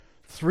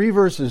3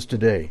 verses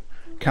today.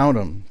 Count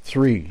them.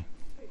 3.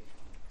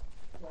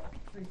 Well,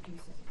 3 pieces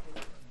of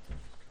paper.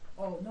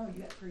 Oh, no,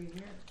 you got 3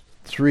 here.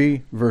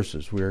 3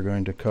 verses. We are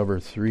going to cover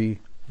 3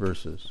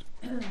 verses.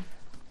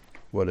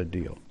 What a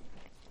deal.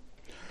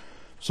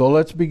 So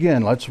let's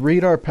begin. Let's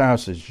read our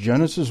passage.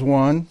 Genesis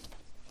 1,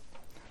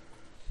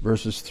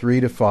 verses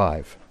 3 to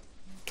 5.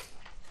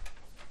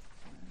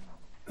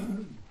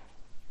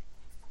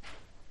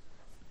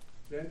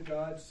 Then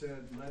God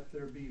said, "Let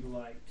there be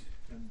light,"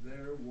 and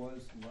there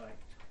was light.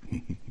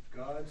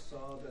 God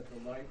saw that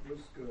the light was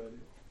good,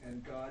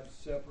 and God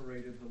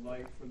separated the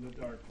light from the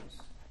darkness.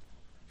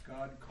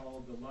 God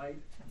called the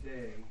light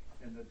day,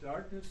 and the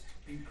darkness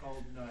he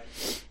called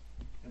night.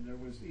 And there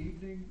was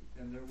evening,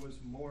 and there was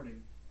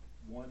morning,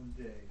 one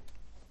day.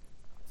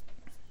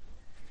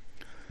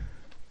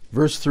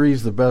 Verse 3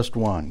 is the best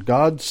one.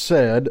 God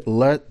said,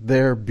 "Let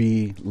there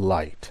be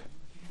light."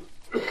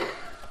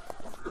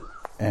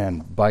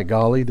 And by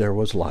golly, there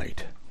was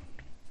light.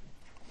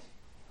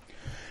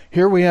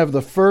 Here we have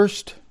the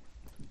first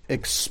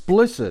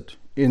explicit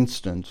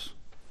instance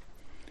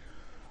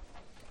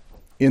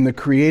in the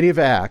creative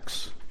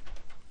acts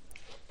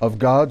of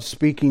God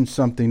speaking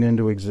something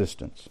into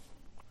existence.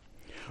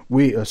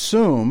 We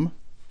assume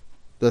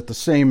that the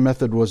same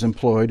method was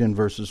employed in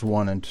verses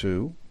 1 and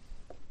 2,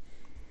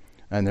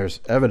 and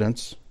there's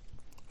evidence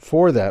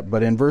for that,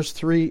 but in verse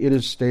 3 it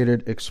is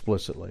stated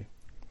explicitly.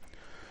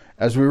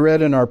 As we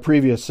read in our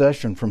previous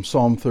session from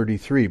Psalm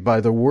 33,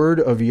 "By the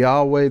word of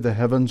Yahweh the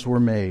heavens were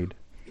made,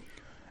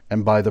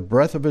 and by the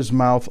breath of his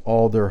mouth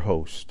all their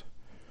host.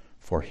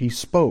 For he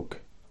spoke,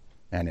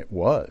 and it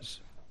was.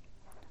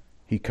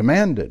 He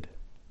commanded,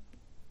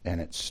 and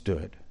it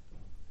stood."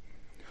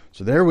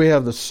 So there we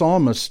have the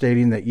psalmist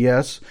stating that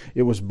yes,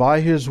 it was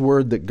by his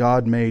word that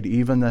God made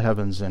even the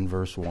heavens in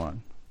verse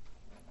 1.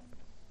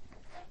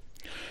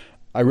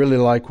 I really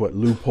like what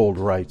Leupold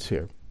writes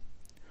here.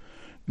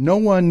 "No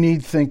one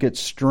need think it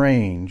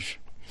strange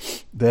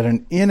that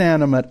an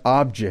inanimate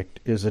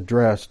object is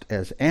addressed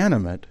as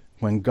animate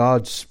when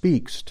God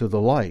speaks to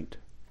the light.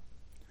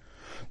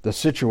 The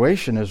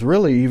situation is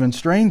really even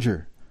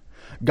stranger.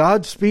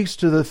 God speaks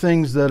to the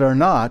things that are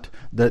not,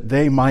 that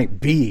they might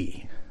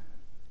be."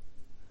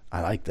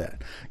 I like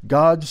that.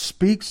 God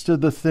speaks to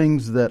the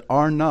things that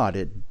are not.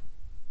 It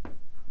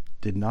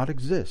did not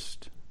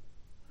exist,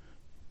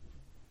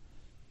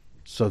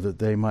 so that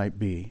they might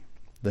be.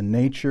 The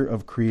nature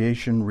of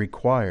creation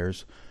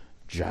requires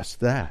just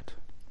that.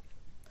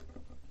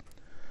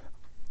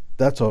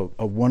 That's a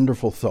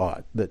wonderful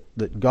thought,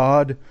 that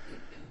God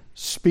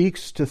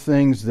speaks to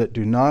things that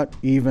do not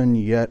even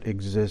yet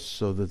exist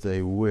so that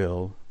they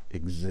will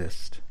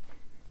exist.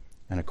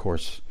 And of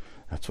course,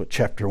 that's what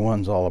chapter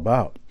 1 is all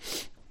about,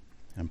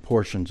 and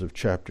portions of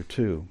chapter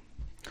 2.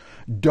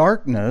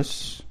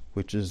 Darkness,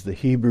 which is the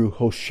Hebrew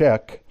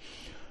hoshek,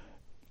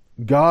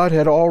 God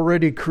had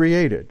already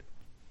created,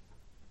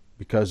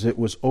 because it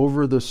was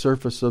over the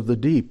surface of the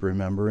deep,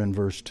 remember in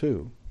verse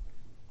 2.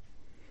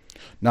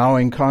 Now,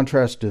 in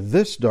contrast to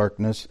this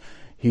darkness,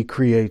 he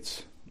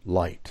creates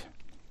light.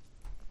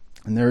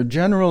 And there are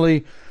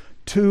generally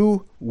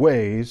 2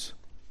 ways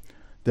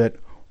that,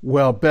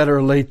 well,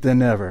 better late than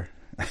never.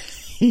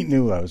 He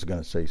knew I was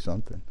going to say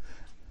something.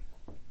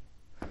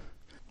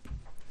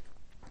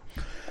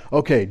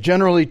 Okay,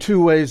 generally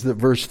 2 ways that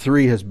verse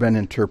 3 has been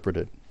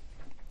interpreted.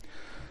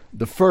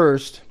 The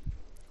first,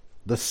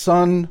 the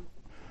sun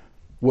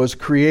was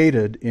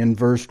created in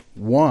verse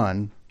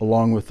 1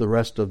 along with the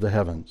rest of the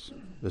heavens.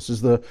 This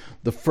is the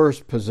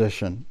first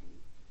position,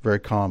 very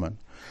common.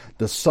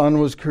 The sun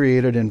was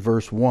created in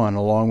verse 1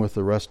 along with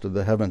the rest of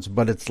the heavens,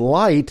 but its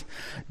light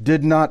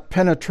did not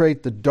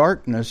penetrate the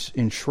darkness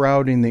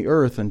enshrouding the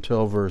earth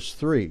until verse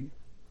 3.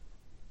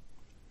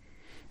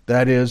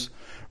 That is,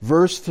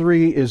 verse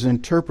 3 is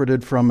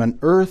interpreted from an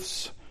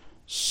earth's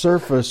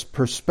surface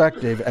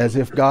perspective, as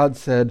if God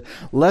said,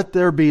 "Let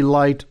there be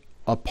light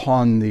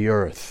upon the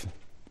earth."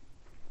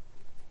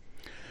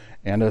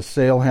 And as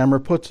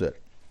Sailhammer puts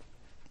it,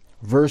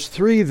 verse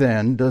 3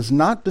 then does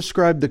not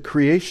describe the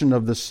creation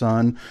of the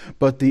sun,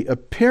 but the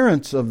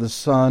appearance of the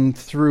sun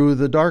through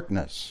the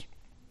darkness.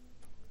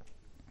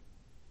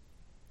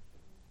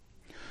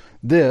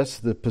 This,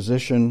 the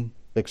position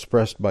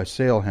expressed by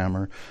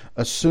Sailhammer,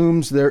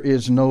 assumes there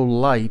is no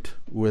light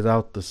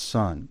without the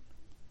sun.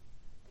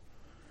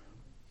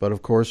 But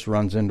of course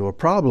runs into a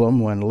problem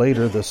when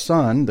later the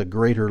sun, the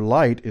greater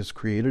light, is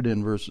created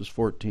in verses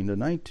 14 to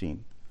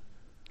 19.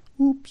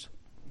 Oops.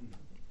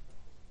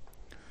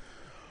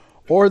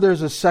 Or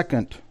there's a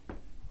second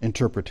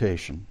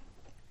interpretation.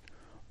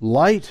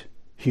 Light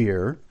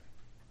here,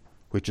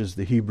 which is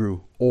the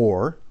Hebrew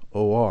or,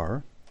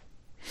 O-R,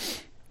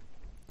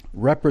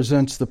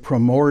 represents the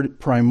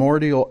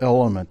primordial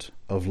element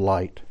of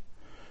light,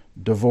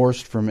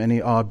 divorced from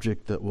any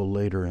object that will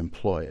later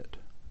employ it.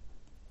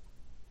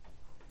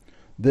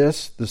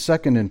 This, the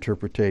second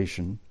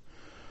interpretation,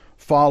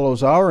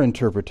 follows our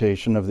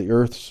interpretation of the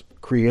earth's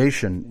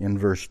creation in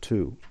verse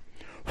 2.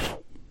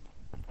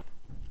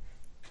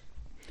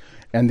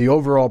 And the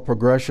overall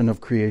progression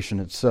of creation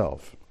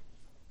itself.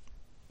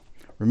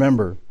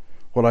 Remember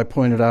what I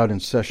pointed out in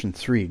session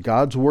 3.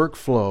 God's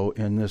workflow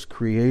in this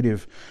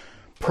creative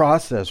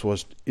process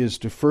is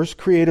to first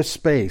create a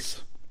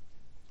space,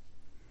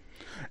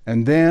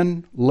 and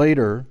then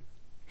later,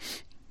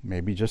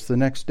 maybe just the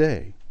next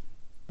day,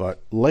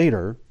 but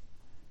later,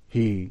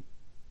 he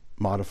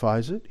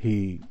modifies it,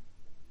 he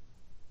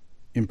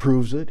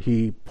improves it,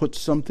 he puts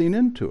something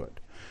into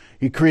it.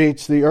 He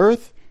creates the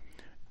earth,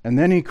 and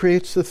then he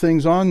creates the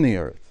things on the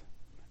earth.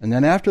 And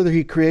then after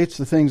he creates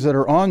the things that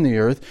are on the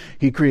earth,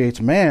 he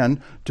creates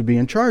man to be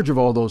in charge of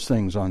all those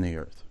things on the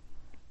earth.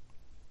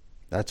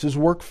 That's his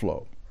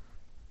workflow.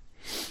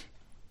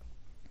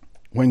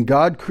 When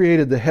God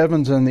created the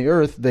heavens and the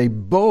earth, they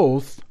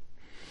both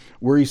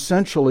were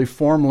essentially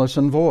formless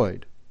and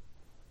void.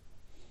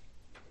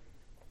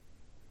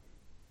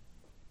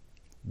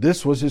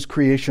 This was his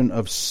creation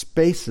of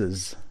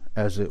spaces,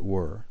 as it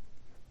were,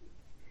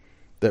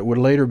 that would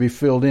later be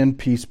filled in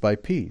piece by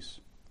piece,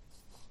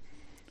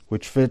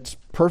 which fits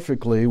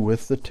perfectly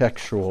with the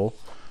textual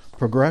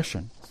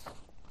progression.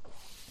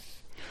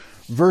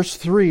 Verse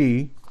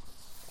 3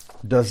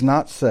 does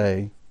not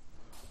say,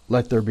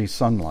 "Let there be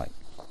sunlight,"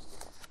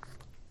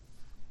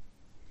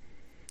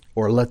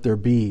 or "Let there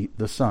be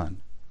the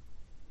sun,"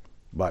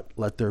 but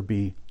 "Let there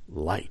be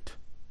light."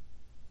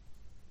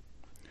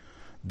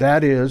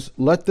 That is,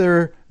 let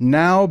there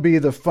now be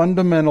the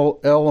fundamental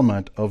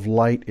element of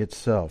light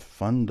itself.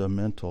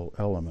 Fundamental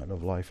element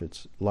of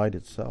light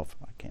itself.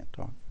 I can't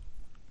talk.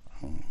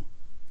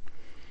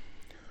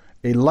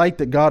 A light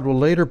that God will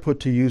later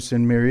put to use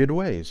in myriad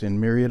ways, in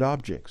myriad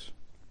objects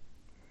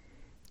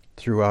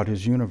throughout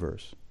his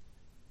universe.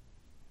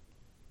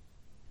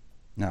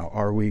 Now,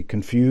 are we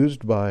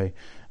confused by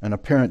an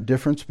apparent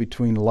difference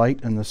between light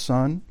and the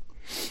sun?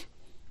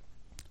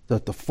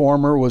 That the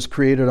former was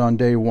created on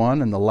day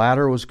 1 and the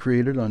latter was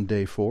created on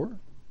day 4?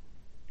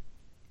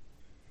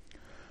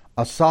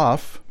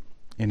 Asaph,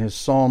 in his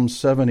Psalm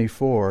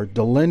 74,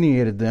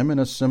 delineated them in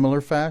a similar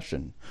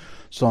fashion.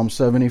 Psalm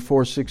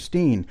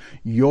 74:16,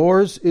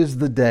 "Yours is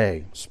the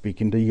day,"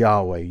 speaking to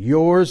Yahweh,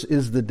 "yours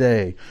is the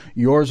day,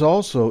 yours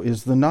also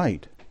is the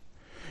night.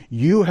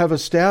 You have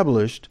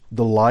established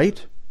the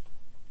light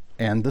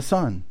and the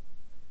sun."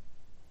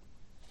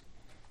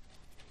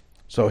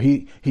 So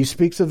he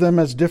speaks of them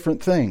as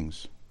different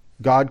things.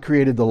 God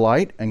created the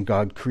light and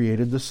God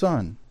created the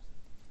sun.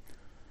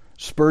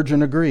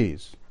 Spurgeon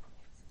agrees.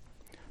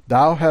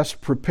 "Thou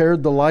hast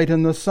prepared the light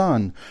and the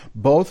sun.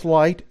 Both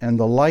light and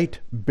the light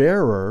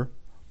bearer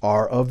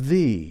are of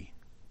thee."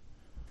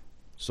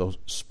 So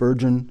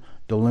Spurgeon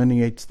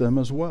delineates them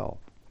as well.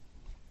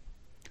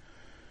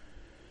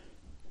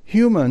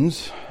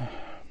 Humans,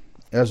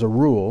 as a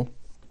rule,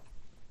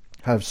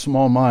 have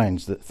small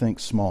minds that think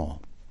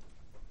small,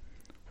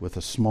 with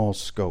a small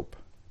scope.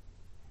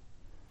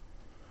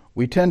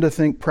 We tend to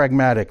think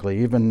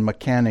pragmatically, even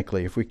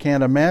mechanically. If we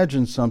can't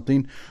imagine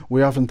something,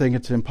 we often think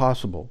it's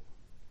impossible.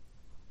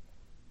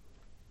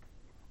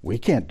 We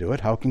can't do it.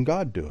 How can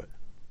God do it?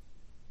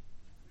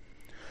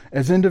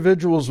 As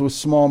individuals with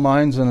small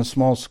minds and a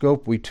small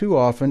scope, we too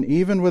often,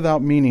 even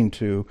without meaning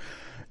to,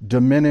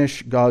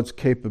 diminish God's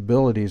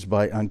capabilities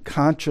by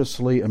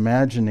unconsciously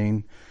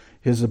imagining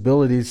his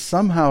abilities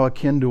somehow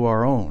akin to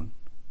our own.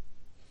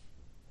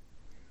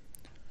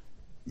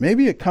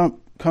 Maybe it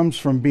comes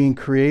from being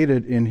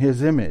created in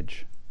his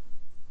image.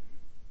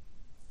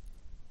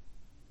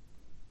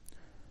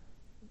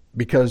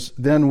 Because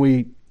then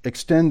we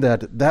extend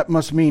that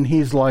must mean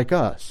he's like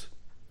us.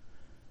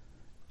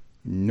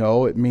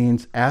 No, it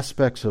means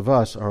aspects of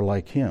us are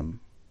like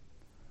him.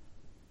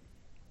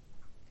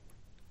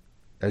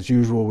 As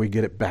usual, we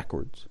get it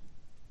backwards.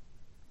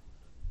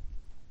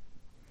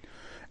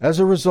 As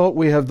a result,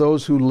 we have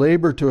those who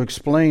labor to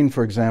explain,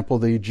 for example,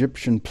 the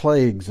Egyptian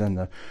plagues and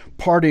the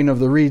parting of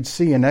the Red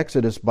Sea in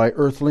Exodus by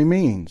earthly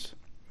means.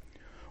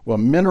 Well,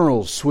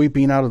 minerals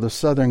sweeping out of the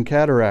southern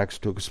cataracts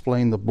to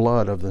explain the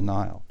blood of the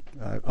Nile.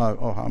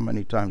 How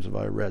many times have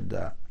I read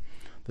that?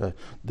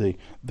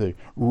 The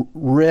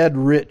red,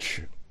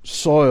 rich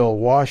soil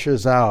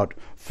washes out,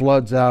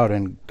 floods out,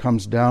 and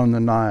comes down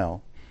the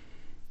Nile.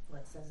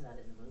 What says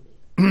that in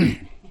the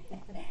movie?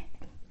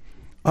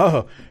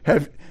 Oh,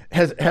 have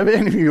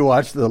any of you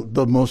watched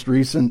the most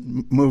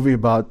recent movie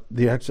about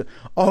the Exodus?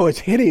 Oh, it's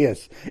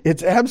hideous.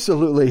 It's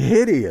absolutely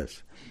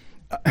hideous.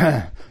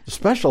 The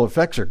special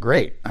effects are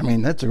great. I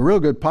mean, that's a real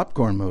good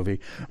popcorn movie.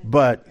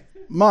 But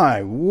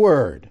my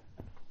word.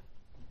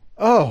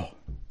 Oh.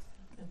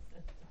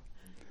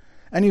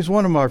 And he's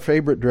one of our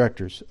favorite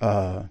directors.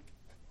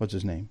 What's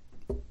his name?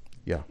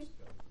 Yeah.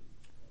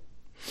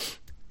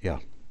 Yeah.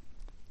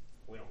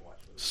 We don't watch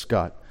movies.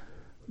 Scott.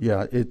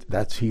 Yeah,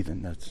 that's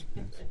heathen. That's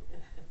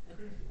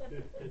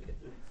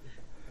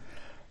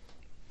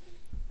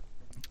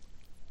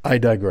I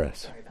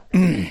digress.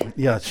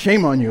 Yeah,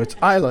 shame on you. It's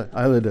Isla.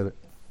 Isla did it.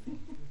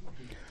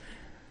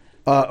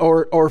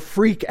 Or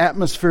freak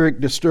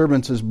atmospheric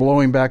disturbances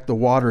blowing back the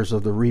waters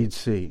of the Red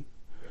Sea.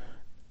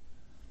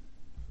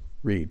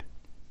 Read.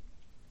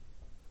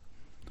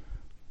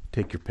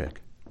 Take your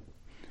pick.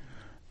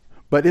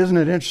 But isn't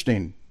it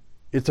interesting?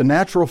 It's a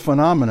natural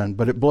phenomenon,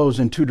 but it blows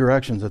in two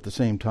directions at the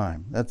same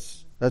time.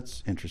 That's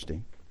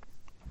interesting.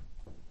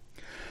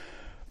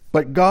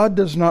 But God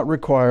does not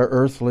require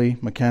earthly,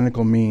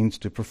 mechanical means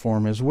to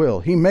perform his will.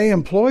 He may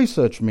employ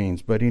such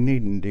means, but he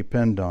needn't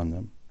depend on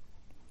them.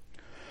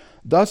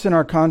 Thus, in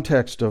our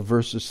context of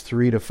verses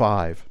 3 to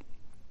 5,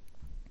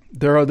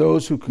 there are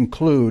those who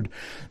conclude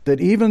that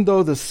even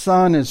though the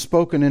sun is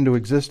spoken into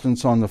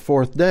existence on the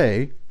fourth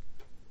day,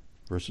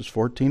 verses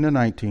 14 to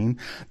 19,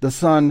 the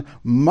sun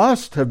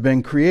must have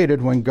been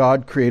created when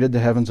God created the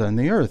heavens and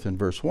the earth in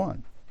verse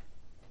 1.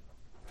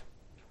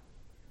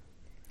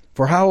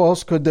 For how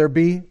else could there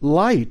be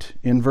light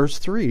in verse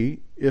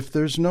 3 if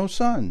there's no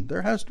sun?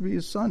 There has to be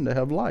a sun to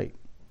have light.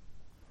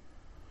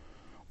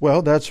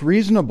 Well, that's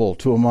reasonable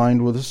to a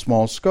mind with a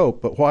small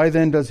scope, but why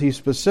then does he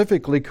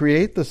specifically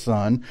create the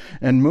sun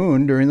and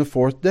moon during the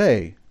fourth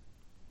day?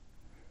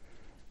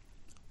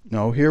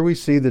 No, here we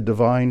see the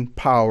divine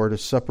power to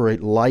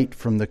separate light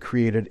from the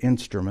created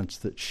instruments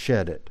that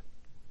shed it.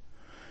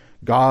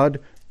 God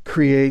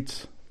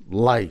creates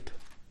light.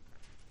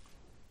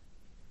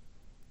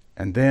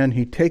 And then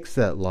he takes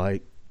that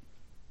light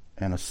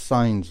and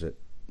assigns it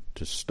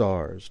to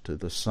stars, to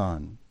the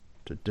sun,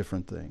 to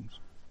different things.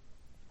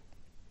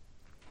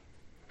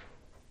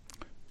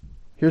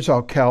 Here's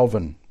how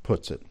Calvin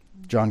puts it,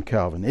 John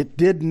Calvin. It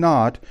did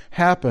not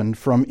happen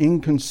from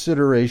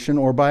inconsideration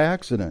or by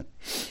accident,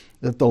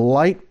 that the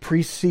light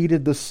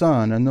preceded the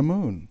sun and the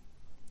moon.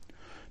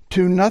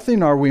 To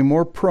nothing are we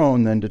more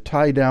prone than to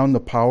tie down the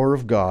power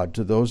of God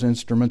to those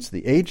instruments,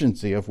 the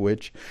agency of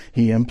which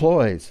he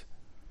employs.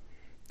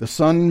 The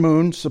sun and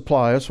moon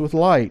supply us with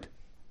light.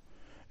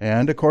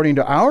 And according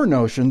to our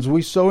notions,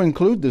 we so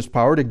include this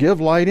power to give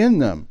light in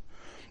them,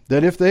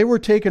 that if they were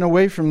taken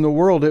away from the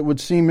world, it would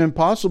seem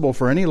impossible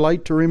for any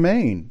light to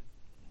remain.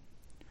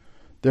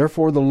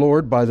 Therefore the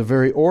Lord, by the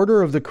very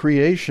order of the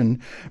creation,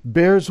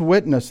 bears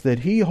witness that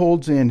he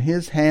holds in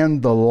his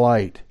hand the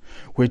light,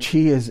 which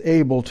he is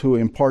able to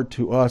impart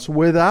to us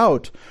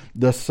without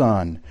the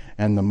sun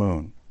and the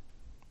moon.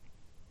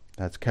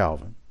 That's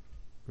Calvin.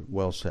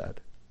 Well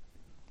said.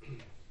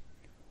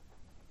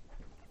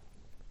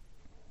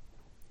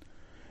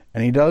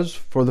 And he does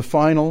for the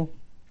final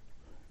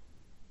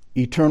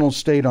eternal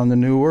state on the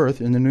new earth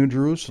in the New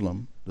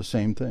Jerusalem the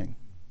same thing.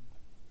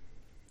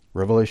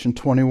 Revelation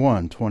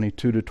 21,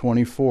 22 to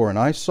 24, and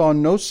I saw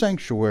no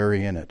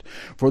sanctuary in it,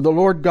 for the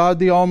Lord God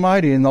the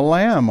Almighty and the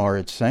Lamb are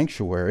its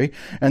sanctuary,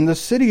 and the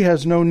city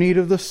has no need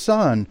of the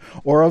sun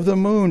or of the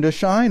moon to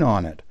shine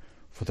on it,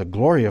 for the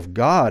glory of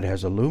God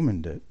has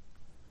illumined it,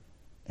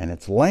 and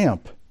its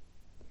lamp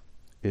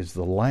is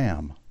the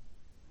Lamb.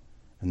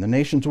 And the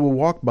nations will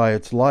walk by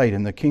its light,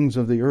 and the kings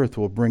of the earth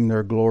will bring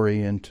their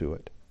glory into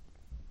it.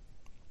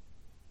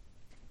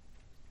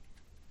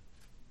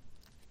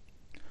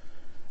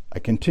 I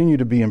continue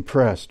to be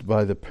impressed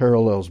by the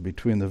parallels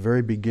between the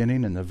very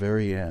beginning and the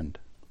very end.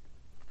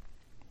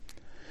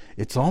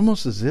 It's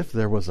almost as if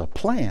there was a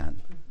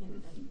plan.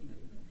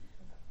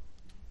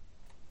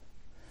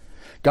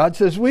 God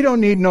says, we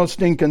don't need no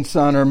stinking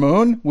sun or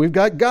moon. We've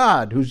got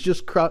God who's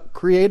just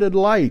created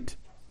light.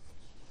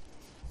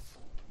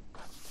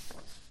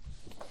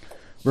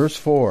 Verse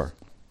 4.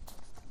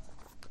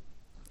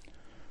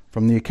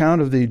 From the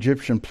account of the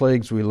Egyptian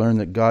plagues, we learn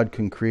that God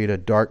can create a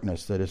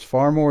darkness that is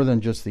far more than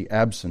just the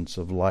absence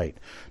of light.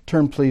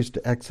 Turn, please,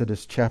 to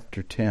Exodus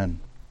chapter 10.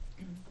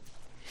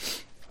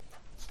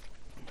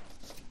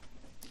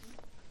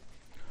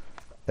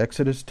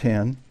 Exodus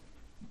 10.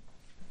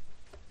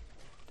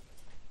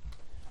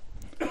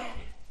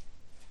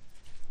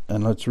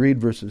 And let's read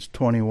verses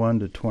 21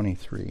 to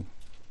 23.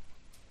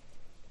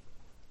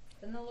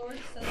 Then the Lord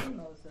said to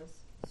Moses,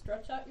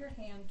 "Stretch out your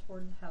hand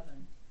toward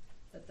heaven,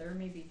 that there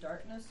may be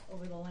darkness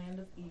over the land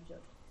of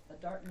Egypt,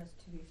 a darkness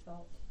to be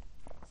felt."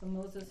 So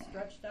Moses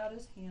stretched out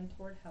his hand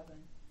toward heaven,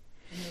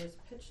 and there was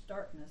pitch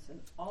darkness in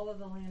all of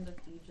the land of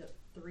Egypt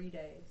 3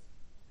 days.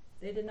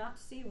 They did not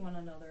see one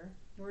another,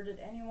 nor did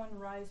anyone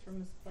rise from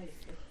his place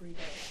for 3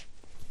 days.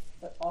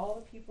 But all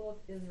the people of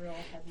Israel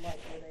had light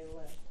where they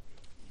lived.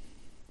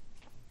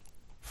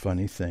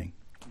 Funny thing.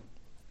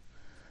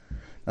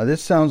 Now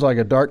this sounds like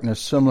a darkness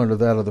similar to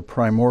that of the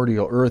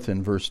primordial earth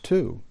in verse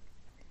 2.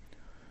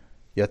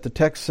 Yet the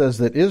text says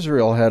that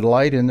Israel had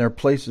light in their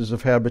places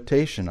of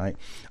habitation.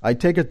 I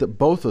take it that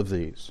both of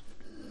these,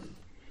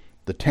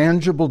 the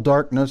tangible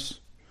darkness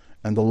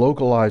and the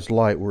localized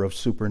light, were of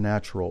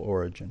supernatural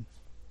origin.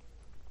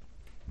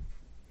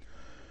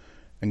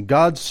 And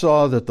God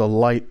saw that the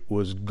light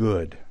was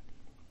good.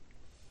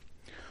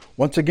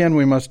 Once again,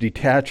 we must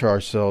detach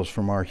ourselves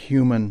from our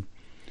human,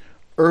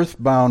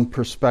 earthbound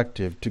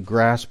perspective to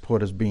grasp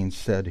what is being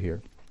said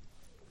here.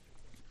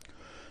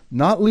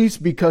 Not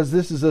least because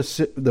this is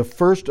the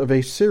first of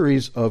a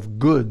series of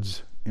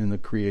goods in the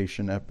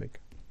creation epic.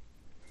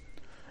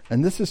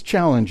 And this is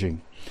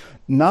challenging,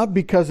 not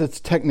because it's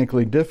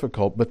technically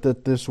difficult, but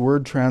that this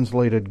word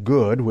translated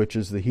good, which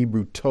is the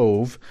Hebrew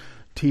tov,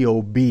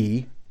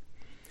 T-O-B,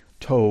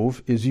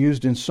 tov, is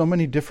used in so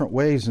many different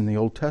ways in the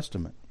Old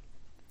Testament.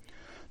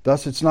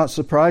 Thus, it's not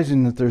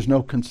surprising that there's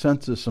no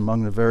consensus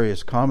among the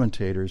various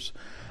commentators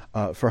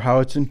for how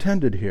it's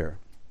intended here.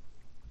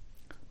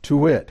 To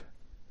wit,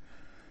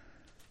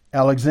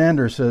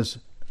 Alexander says,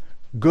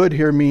 good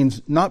here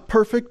means not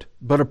perfect,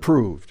 but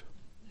approved.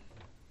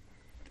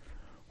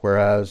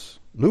 Whereas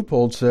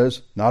Leupold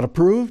says, not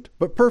approved,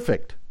 but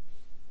perfect.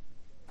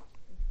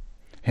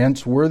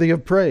 Hence, worthy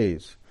of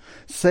praise.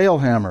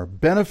 Sailhammer,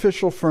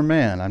 beneficial for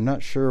man. I'm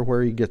not sure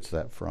where he gets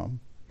that from.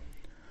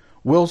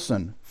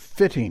 Wilson,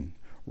 fitting,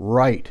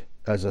 right,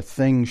 as a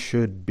thing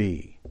should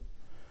be.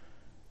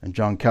 And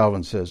John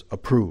Calvin says,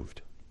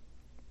 approved.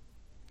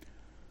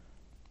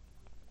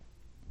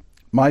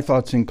 My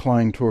thoughts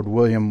incline toward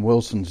William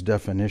Wilson's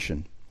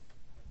definition,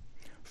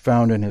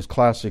 found in his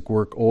classic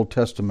work, Old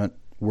Testament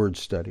Word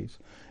Studies,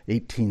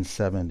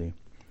 1870.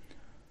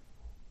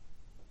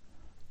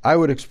 I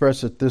would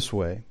express it this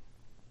way.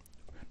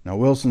 Now,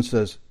 Wilson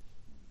says,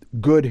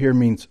 good here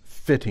means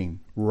fitting,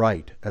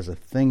 right, as a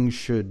thing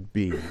should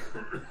be.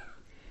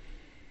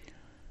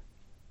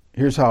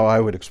 Here's how I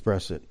would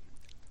express it.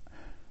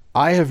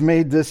 I have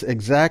made this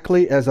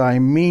exactly as I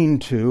mean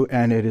to,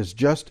 and it is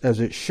just as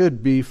it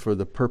should be for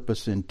the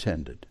purpose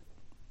intended.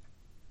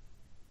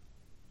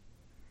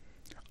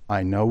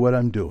 I know what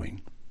I'm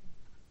doing.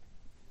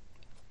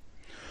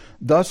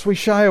 Thus, we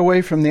shy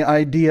away from the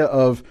idea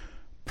of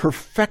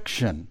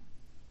perfection,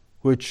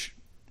 which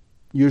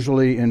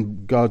usually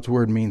in God's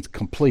Word means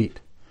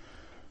complete.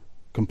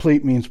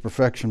 Complete means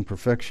perfection.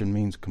 Perfection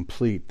means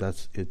complete.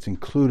 It's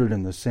included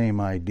in the same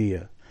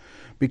idea.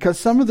 Because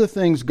some of the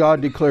things God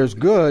declares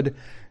good,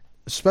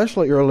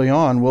 especially early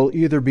on, will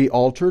either be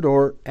altered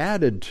or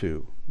added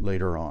to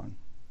later on.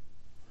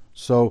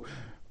 So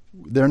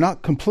they're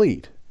not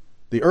complete.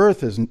 The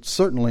earth is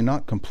certainly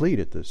not complete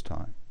at this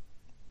time.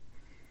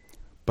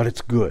 But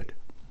it's good.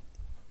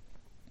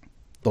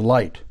 The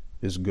light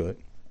is good.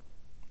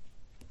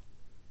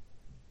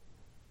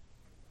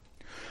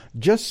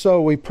 Just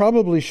so, we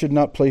probably should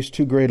not place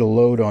too great a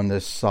load on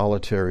this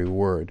solitary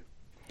word.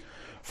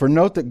 For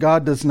note that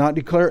God does not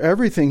declare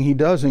everything he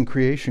does in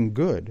creation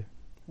good.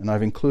 And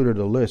I've included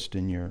a list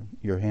in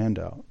your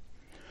handout.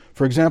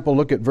 For example,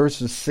 look at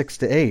verses 6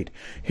 to 8.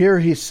 Here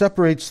he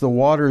separates the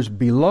waters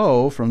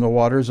below from the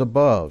waters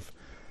above.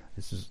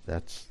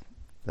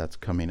 That's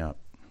coming up.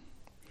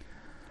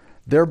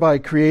 Thereby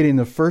creating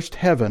the first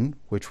heaven,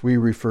 which we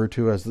refer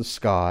to as the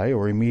sky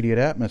or immediate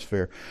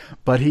atmosphere.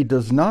 But he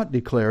does not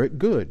declare it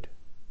good.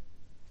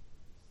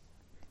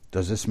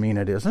 Does this mean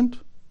it isn't?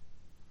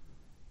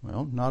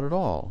 Well, not at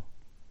all.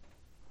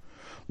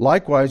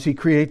 Likewise, he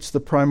creates the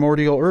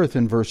primordial earth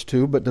in verse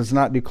 2, but does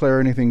not declare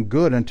anything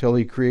good until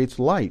he creates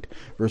light,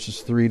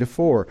 verses 3 to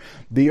 4.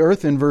 The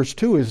earth in verse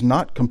 2 is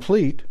not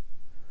complete,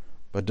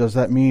 but does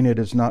that mean it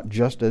is not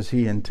just as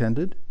he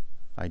intended?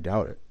 I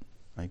doubt it.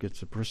 I think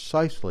it's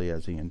precisely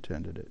as he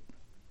intended it.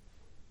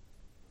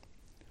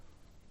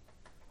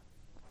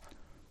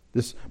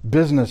 This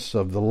business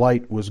of the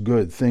light was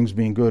good, things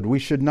being good. We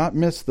should not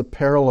miss the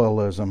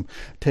parallelism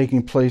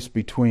taking place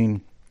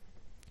between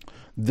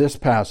this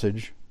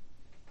passage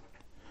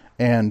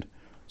and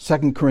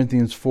 2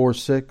 Corinthians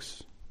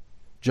 4:6,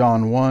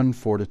 John 1,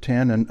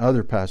 4-10, and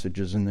other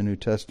passages in the New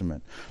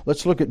Testament.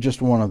 Let's look at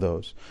just one of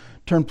those.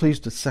 Turn please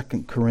to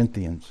 2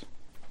 Corinthians.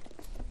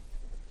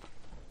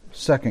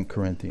 2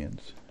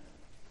 Corinthians.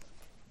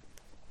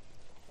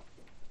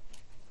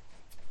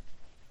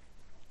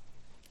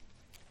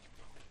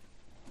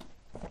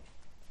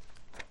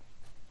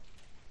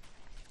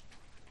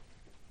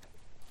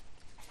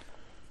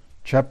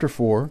 Chapter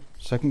 4,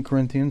 2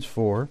 Corinthians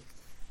 4.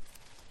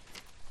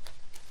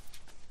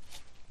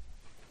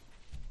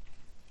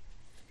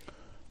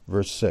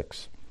 Verse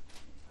 6.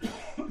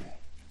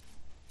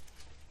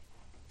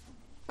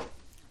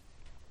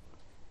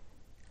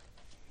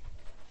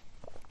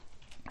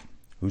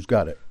 Who's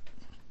got it?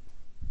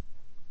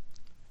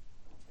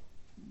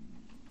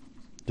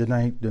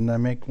 Didn't I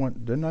make one?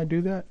 Didn't I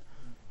do that?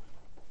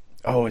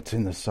 Oh, it's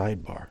in the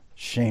sidebar.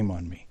 Shame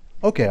on me.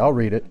 Okay, I'll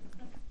read it.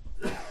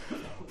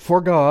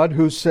 For God,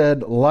 who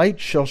said, "Light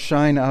shall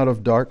shine out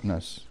of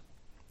darkness,"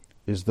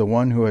 is the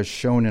one who has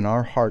shown in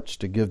our hearts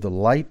to give the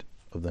light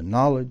of the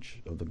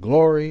knowledge of the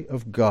glory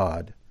of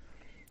God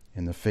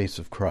in the face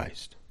of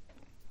Christ.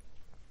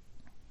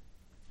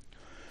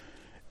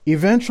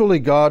 Eventually,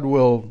 God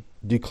will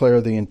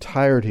declare the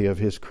entirety of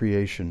his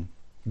creation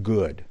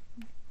good.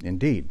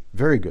 Indeed,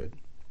 very good.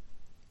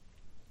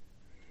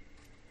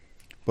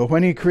 But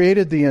when he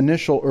created the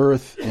initial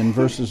earth in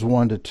verses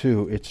 1 to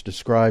 2, it's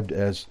described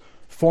as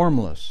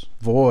formless,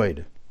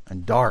 void,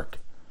 and dark.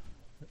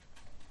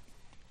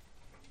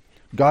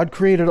 God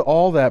created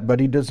all that, but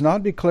he does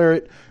not declare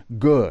it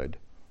good.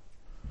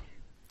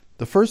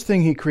 The first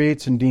thing he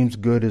creates and deems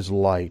good is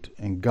light,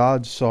 and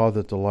God saw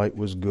that the light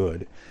was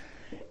good.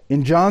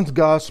 In John's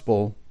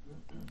Gospel,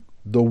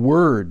 the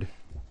Word,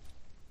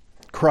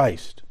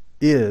 Christ,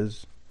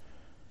 is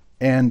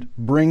and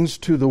brings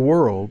to the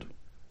world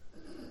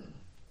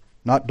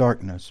not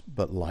darkness,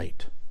 but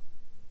light.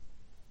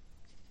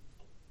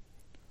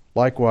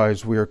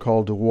 Likewise, we are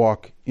called to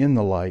walk in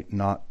the light,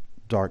 not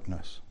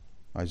darkness.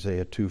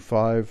 Isaiah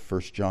 2:5,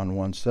 1 John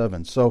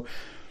 1:7. So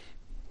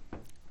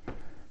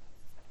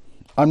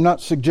I'm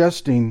not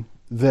suggesting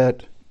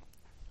that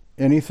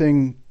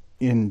anything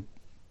in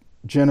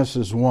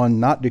Genesis 1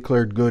 not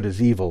declared good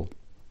is evil,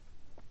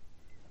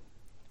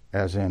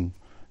 as in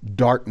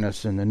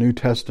darkness in the New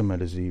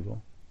Testament is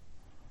evil.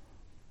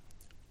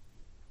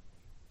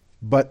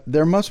 But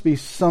there must be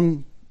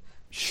some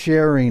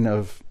sharing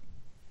of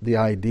the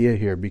idea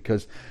here,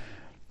 because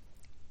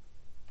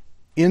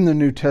in the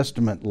New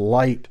Testament,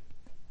 light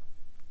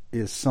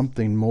is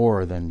something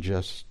more than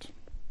just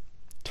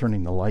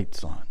turning the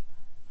lights on.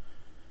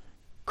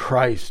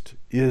 Christ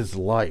is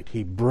light.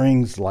 He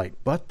brings light.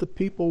 But the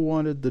people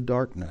wanted the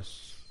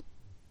darkness.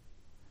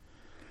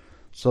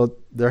 So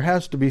there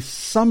has to be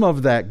some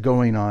of that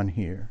going on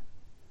here.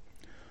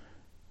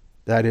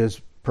 That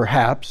is,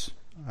 perhaps,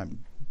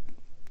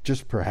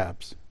 just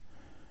perhaps,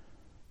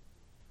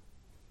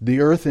 the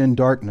earth in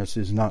darkness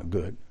is not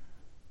good.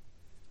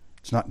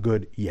 It's not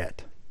good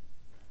yet,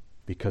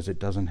 because it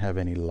doesn't have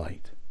any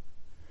light.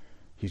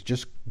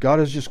 God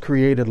has just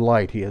created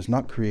light. He has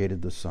not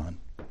created the sun.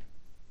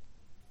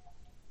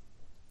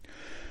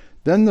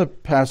 Then the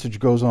passage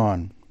goes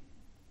on.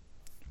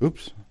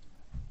 Oops,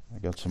 I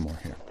got some more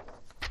here.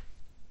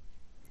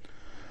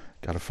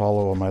 Got to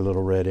follow my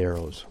little red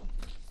arrows.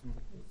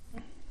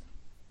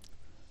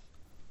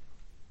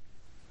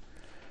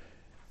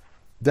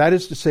 That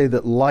is to say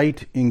that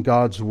light in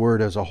God's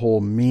Word as a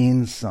whole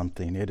means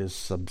something. It is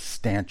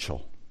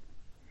substantial.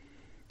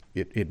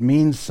 It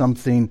means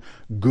something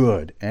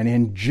good. And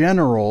in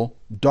general,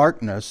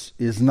 darkness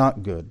is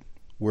not good.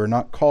 We're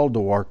not called to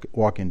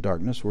walk in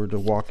darkness. We're to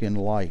walk in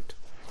light.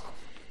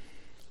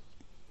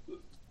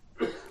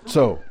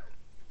 So,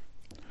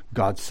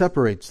 God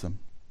separates them.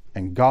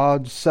 And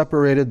God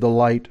separated the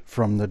light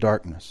from the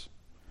darkness.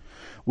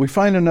 We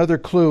find another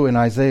clue in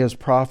Isaiah's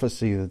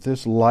prophecy that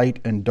this light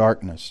and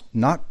darkness,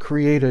 not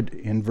created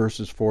in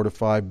verses 4 to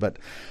 5, but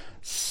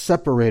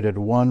separated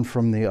one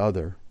from the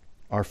other,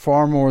 are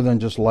far more than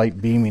just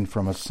light beaming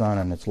from a sun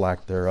and its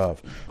lack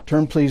thereof.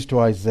 Turn please to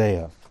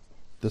Isaiah.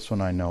 This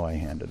one I know I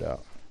handed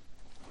out.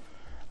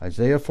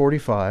 Isaiah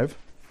 45.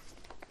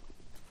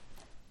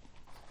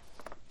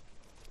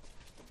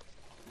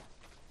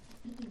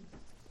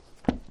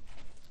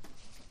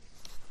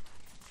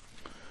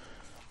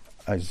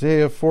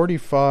 Isaiah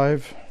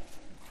 45,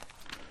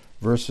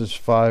 verses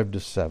 5 to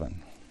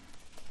 7.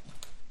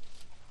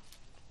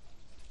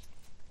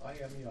 I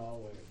am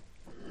Yahweh,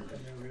 and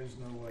there is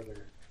no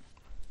other.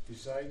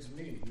 Besides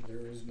me,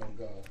 there is no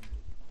God.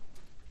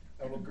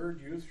 I will gird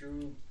you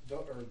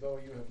though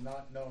you have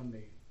not known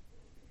me,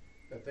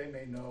 that they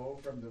may know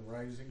from the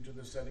rising to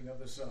the setting of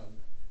the sun,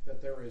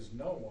 that there is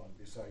no one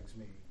besides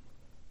me.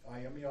 I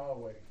am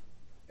Yahweh,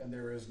 and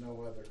there is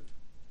no other.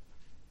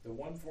 The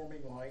one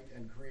forming light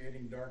and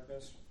creating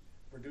darkness,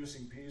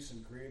 producing peace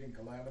and creating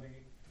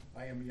calamity.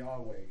 I am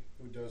Yahweh,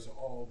 who does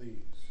all these.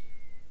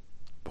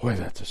 Boy,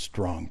 that's a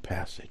strong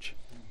passage.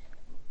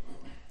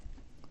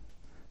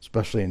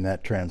 Especially in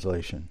that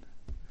translation.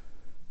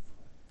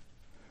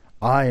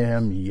 I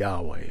am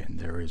Yahweh, and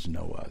there is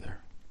no other.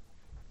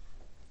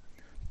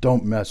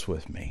 Don't mess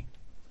with me.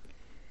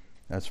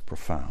 That's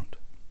profound.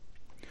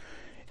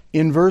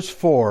 In verse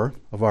 4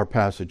 of our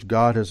passage,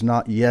 God has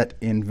not yet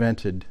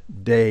invented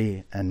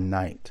day and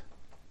night.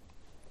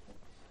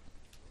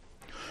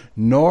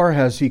 Nor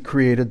has he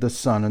created the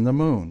sun and the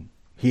moon.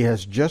 He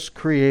has just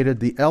created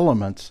the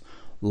elements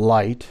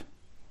light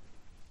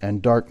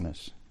and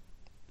darkness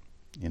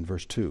in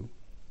verse 2.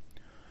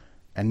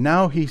 And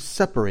now he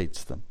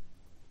separates them.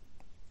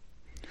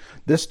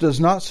 This does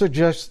not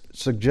suggest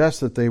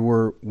that they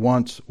were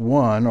once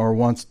one or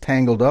once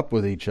tangled up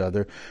with each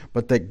other,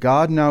 but that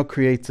God now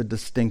creates a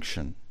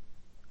distinction,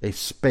 a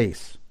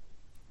space,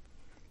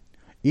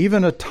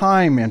 even a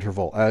time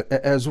interval,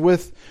 as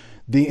with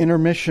the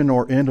intermission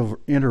or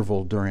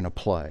interval during a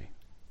play.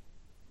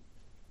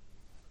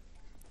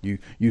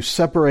 You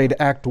separate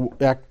Act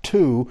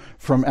 2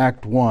 from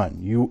Act 1.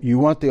 You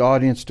want the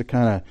audience to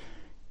kind of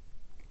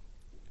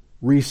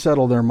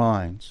resettle their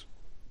minds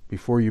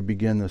before you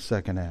begin the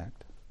second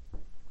act.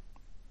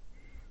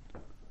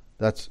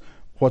 That's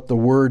what the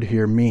word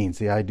here means,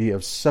 the idea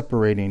of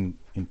separating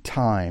in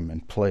time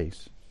and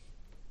place.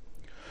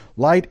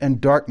 Light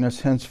and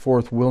darkness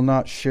henceforth will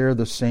not share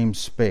the same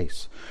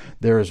space.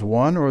 There is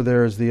one or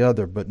there is the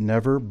other, but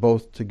never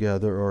both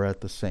together or at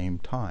the same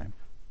time.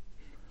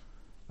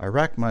 I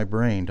racked my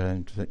brain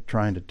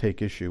trying to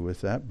take issue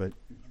with that, but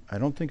I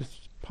don't think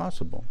it's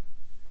possible.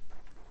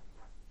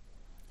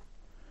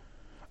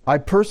 I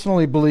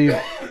personally believe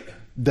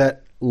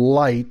that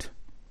light,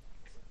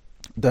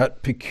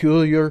 that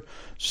peculiar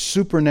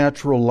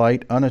supernatural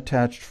light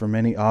unattached from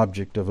any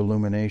object of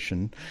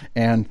illumination,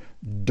 and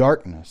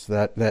darkness,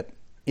 that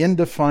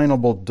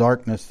indefinable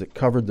darkness that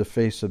covered the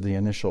face of the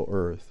initial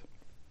earth,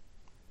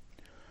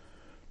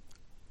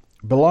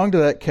 belong to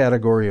that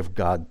category of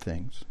God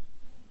things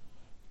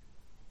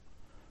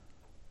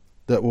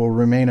that will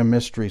remain a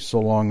mystery so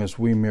long as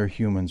we mere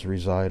humans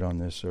reside on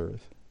this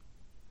earth.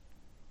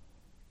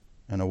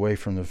 and away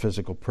from the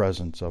physical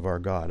presence of our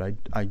God.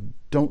 I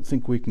don't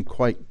think we can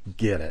quite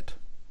get it.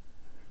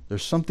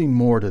 There's something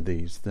more to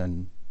these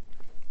than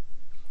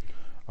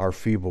our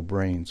feeble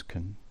brains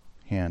can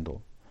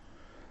handle.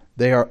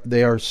 They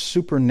are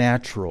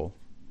supernatural.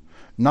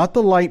 Not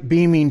the light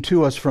beaming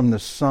to us from the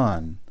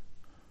sun,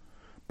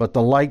 but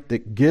the light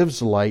that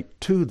gives light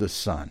to the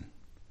sun.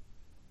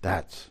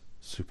 That's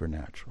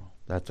supernatural.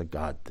 That's a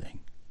God thing.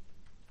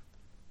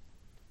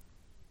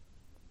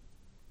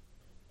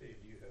 Dave,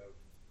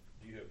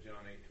 do you have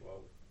John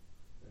 8:12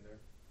 in there?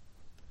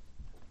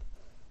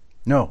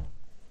 No.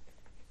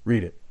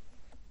 Read it.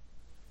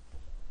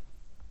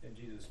 And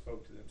Jesus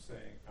spoke to them,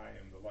 saying, I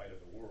am the light of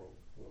the world.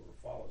 Whoever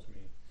follows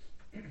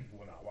me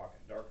will not walk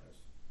in darkness,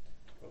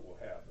 but will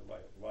have the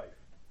light of life.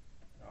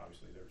 Now,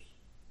 obviously, there's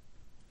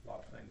a lot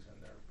of things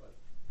in there, but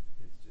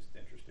it's just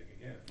interesting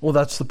again. Well,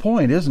 that's the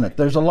point, isn't it?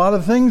 There's a lot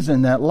of things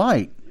in that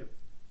light. Yep.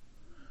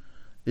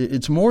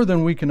 It's more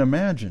than we can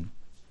imagine.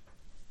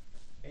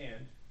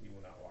 And you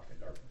will not walk in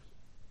darkness.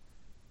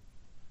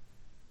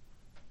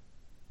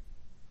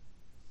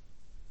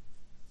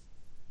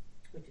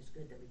 Which is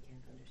good that we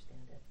can't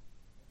understand it.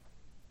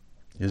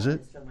 Is God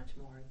it? is so much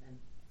more than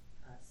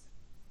us.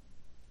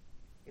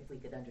 If we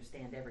could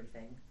understand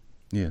everything.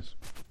 Yes.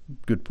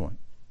 Good point.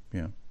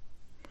 Yeah.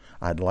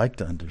 I'd like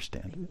to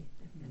understand it.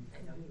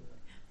 I know you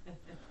would.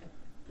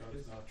 God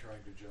is not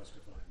trying to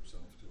justify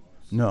himself to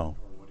us. No.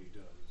 Or what he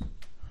does.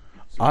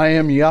 I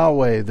am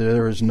Yahweh,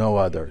 there is no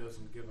other. He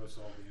doesn't give us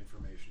all the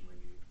information we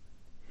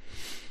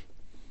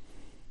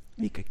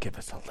need. He could give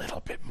us a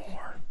little bit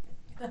more.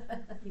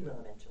 He will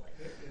eventually.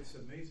 It's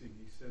amazing.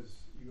 He says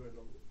you are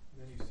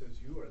then he says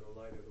you are the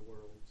light of the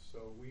world.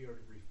 So we are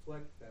to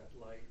reflect that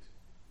light,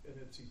 and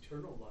it's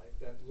eternal light,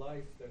 that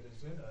life that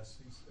is in us.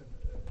 He's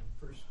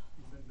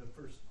even the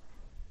first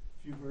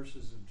few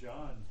verses of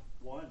John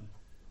 1.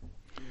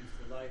 He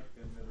is the light,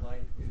 and the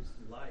light is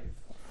life.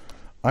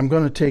 I'm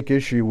going to take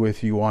issue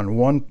with you on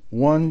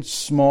one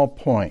small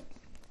point.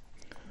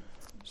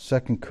 2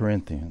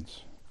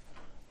 Corinthians.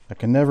 I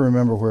can never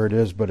remember where it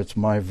is, but it's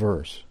my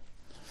verse.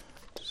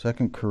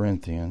 2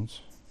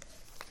 Corinthians.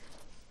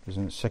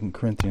 Isn't it 2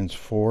 Corinthians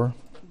 4?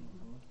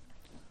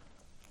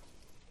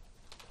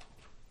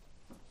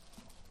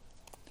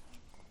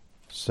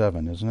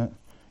 Seven, isn't it?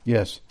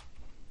 Yes.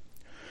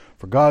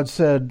 For God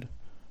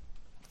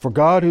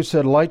who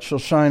said, light shall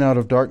shine out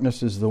of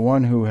darkness, is the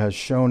one who has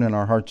shown in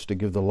our hearts to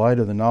give the light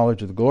of the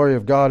knowledge of the glory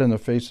of God in the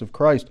face of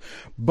Christ.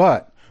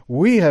 But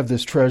we have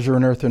this treasure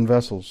in earthen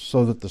vessels,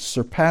 so that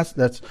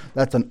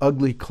that's an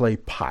ugly clay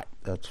pot.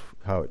 That's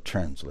how it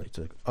translates.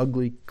 An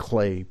ugly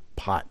clay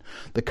pot.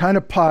 The kind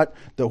of pot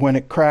that when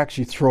it cracks,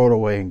 you throw it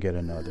away and get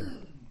another.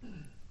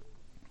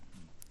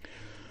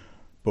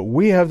 But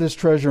we have this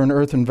treasure in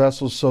earthen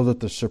vessels, so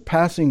that the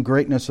surpassing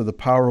greatness of the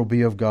power will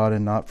be of God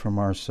and not from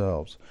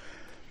ourselves.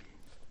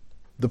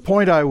 The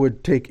point I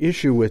would take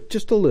issue with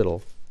just a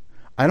little,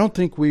 I don't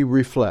think we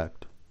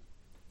reflect,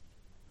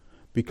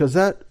 because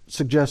that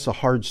suggests a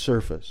hard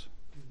surface.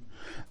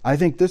 I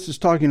think this is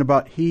talking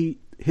about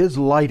his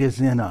light is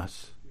in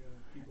us,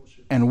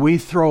 and we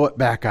throw it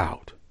back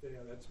out. Yeah,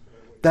 that's a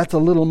better way. That's a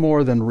little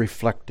more than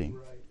reflecting.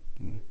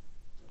 Right.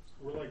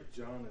 We're like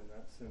John in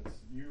that sense.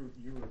 You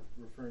were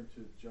referring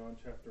to John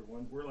chapter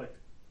 1. We're like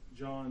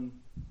John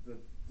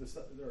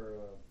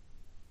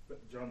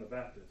John the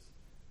Baptist.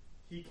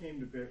 He came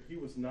to bear. He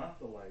was not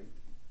the light,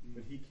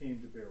 but he came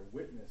to bear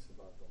witness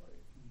about the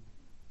light.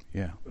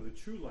 Yeah. But the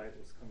true light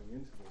was coming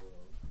into the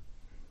world.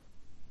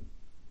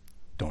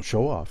 Don't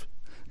show off.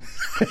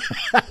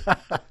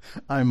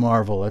 I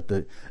marvel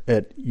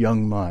at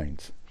young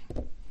minds.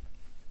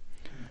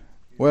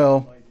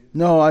 Well,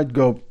 no, I'd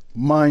go,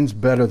 mine's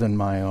better than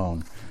my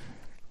own.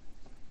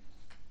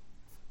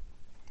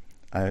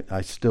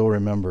 I still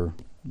remember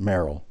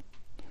Merrill.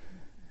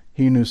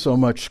 He knew so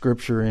much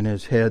scripture in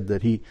his head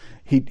that he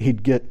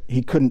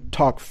couldn't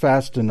talk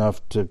fast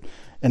enough to,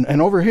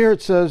 and over here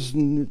it says,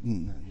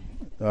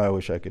 I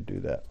wish I could do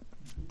that.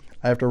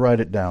 I have to write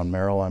it down,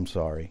 Merrill, I'm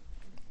sorry.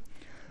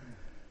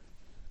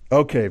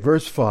 Okay,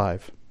 verse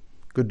 5.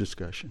 Good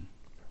discussion.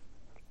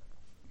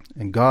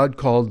 And God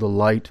called the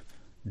light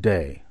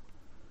day,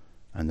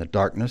 and the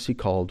darkness he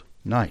called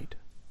night.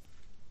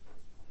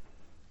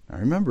 Now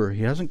remember,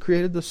 he hasn't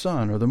created the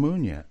sun or the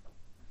moon yet.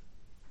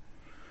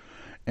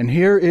 And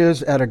here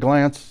is, at a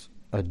glance,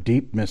 a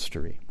deep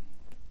mystery.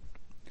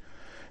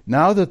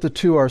 Now that the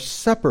two are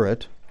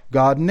separate,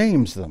 God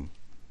names them.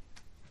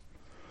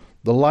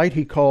 The light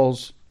he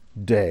calls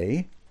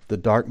day, the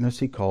darkness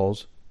he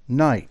calls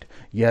night.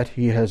 Yet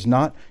he has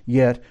not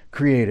yet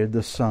created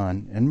the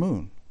sun and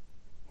moon,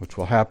 which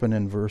will happen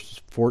in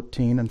verse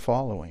 14 and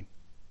following.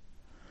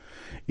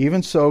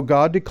 Even so,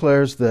 God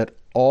declares that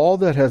all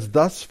that has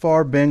thus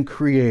far been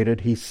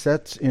created, he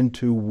sets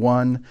into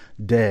one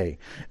day.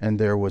 And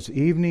there was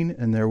evening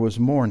and there was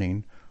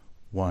morning,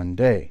 one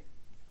day.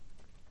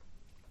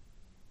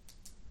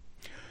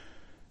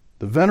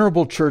 The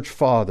Venerable Church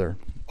Father,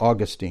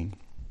 Augustine,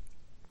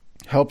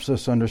 helps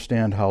us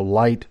understand how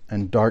light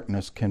and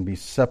darkness can be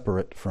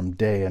separate from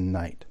day and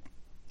night.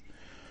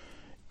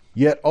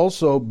 yet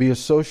also be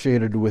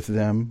associated with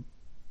them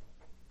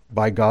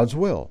by God's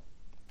will.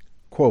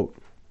 Quote,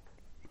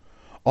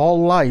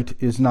 all light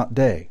is not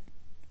day,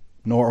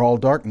 nor all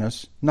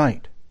darkness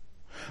night,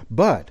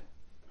 but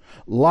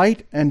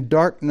light and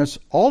darkness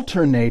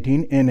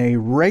alternating in a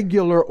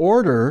regular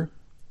order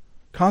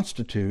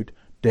constitute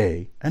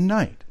day and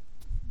night.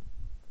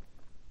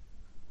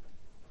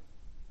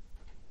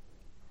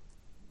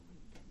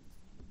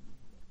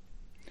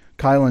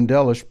 Kylan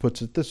Delish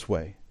puts it this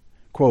way,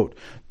 quote,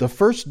 the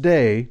first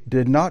day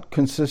did not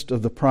consist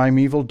of the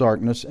primeval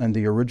darkness and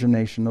the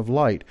origination of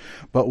light,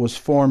 but was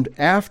formed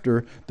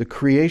after the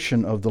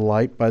creation of the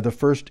light by the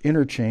first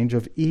interchange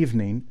of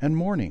evening and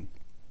morning.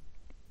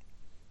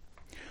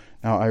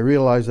 Now, I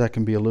realize that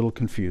can be a little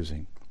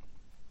confusing.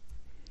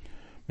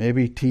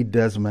 Maybe T.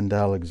 Desmond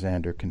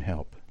Alexander can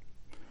help.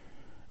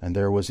 And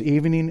there was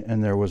evening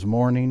and there was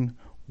morning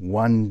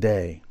one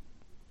day.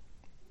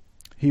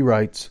 He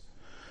writes,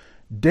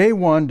 Day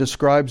one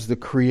describes the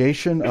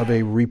creation of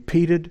a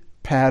repeated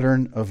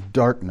pattern of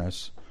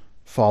darkness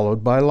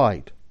followed by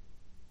light.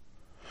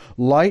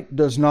 Light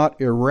does not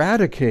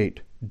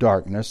eradicate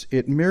darkness,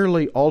 it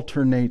merely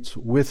alternates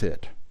with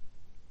it.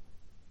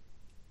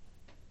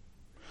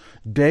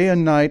 Day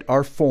and night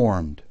are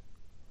formed.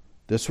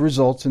 This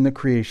results in the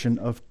creation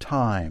of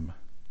time.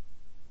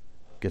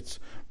 Gets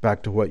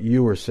back to what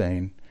you were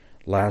saying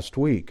last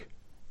week.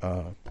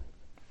 The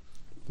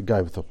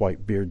guy with the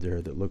white beard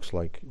there that looks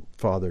like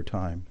Father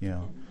Time,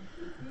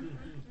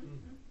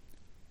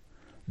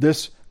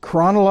 This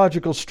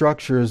chronological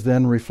structure is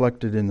then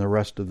reflected in the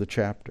rest of the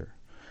chapter,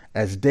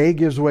 as day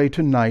gives way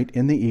to night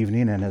in the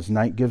evening and as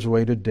night gives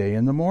way to day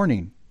in the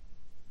morning.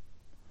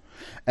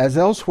 As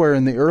elsewhere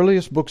in the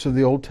earliest books of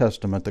the Old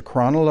Testament, the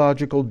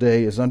chronological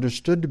day is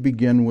understood to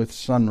begin with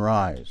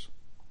sunrise.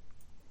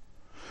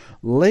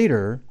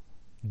 Later,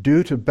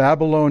 due to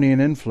Babylonian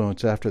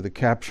influence after the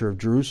capture of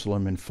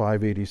Jerusalem in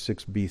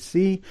 586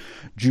 BC,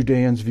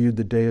 Judeans viewed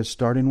the day as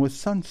starting with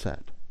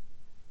sunset.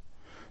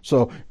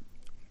 So,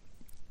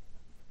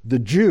 the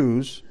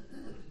Jews,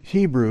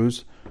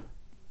 Hebrews,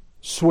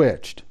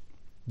 switched.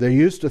 They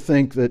used to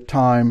think that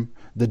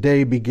the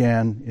day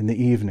began in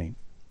the evening.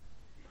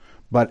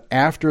 But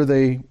after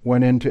they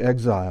went into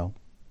exile,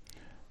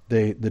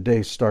 the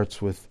day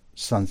starts with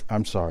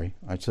I'm sorry,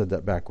 I said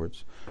that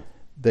backwards.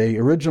 They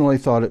originally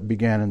thought it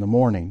began in the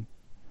morning.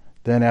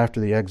 Then after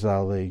the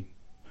exile, they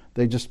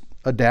just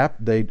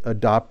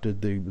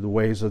adopted the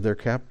ways of their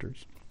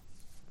captors.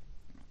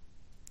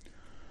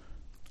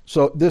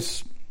 So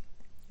this,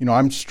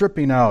 I'm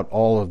stripping out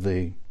all of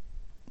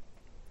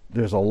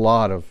there's a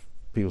lot of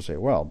people say,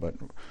 well, but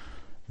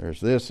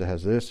there's this, it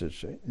has this.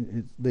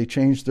 They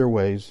changed their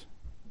ways,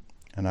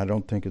 and I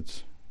don't think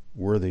it's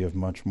worthy of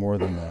much more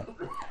than that.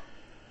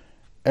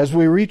 As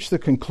we reach the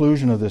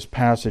conclusion of this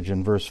passage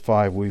in verse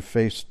 5, we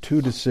face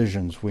two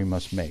decisions we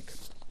must make.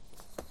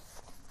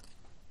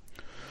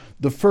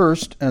 The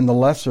first and the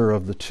lesser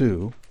of the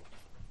two,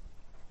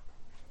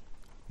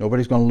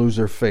 nobody's going to lose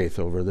their faith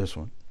over this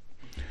one,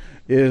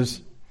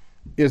 is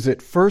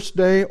it first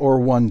day or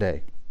one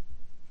day?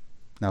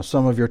 Now,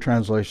 some of your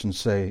translations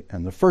say,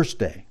 and the first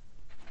day.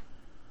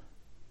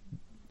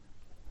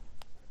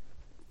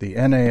 The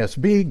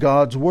NASB,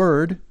 God's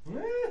Word,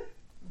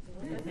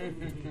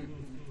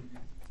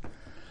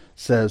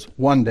 says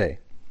one day.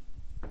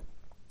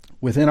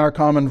 Within our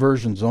common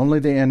versions, only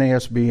the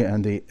NASB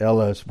and the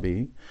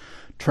LSB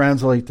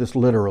translate this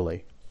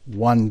literally,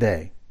 one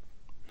day.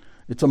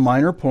 It's a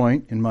minor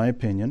point, in my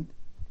opinion.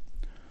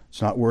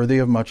 It's not worthy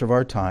of much of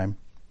our time.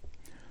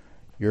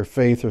 Your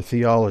faith or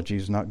theology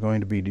is not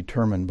going to be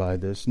determined by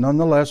this.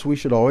 Nonetheless, we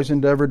should always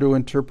endeavor to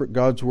interpret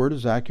God's Word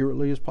as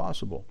accurately as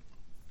possible.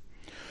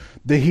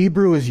 The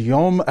Hebrew is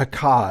Yom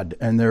Echad,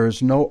 and there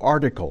is no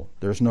article.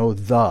 There's no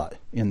the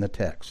in the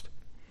text.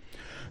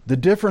 The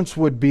difference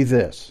would be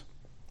this.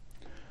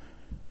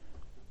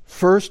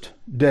 First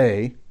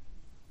day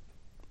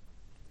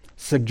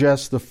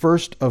suggests the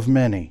first of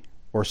many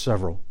or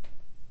several.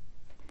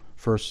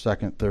 First,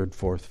 second, third,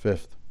 fourth,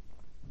 fifth.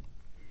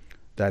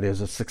 That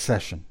is a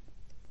succession.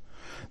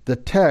 The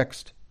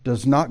text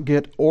does not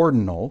get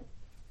ordinal,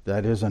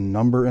 that is a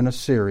number in a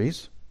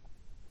series,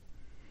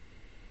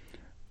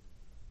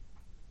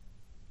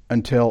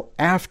 until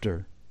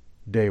after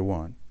day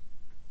one.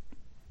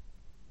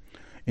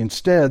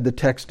 Instead, the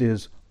text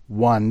is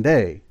one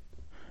day,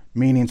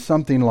 meaning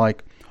something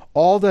like,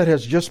 all that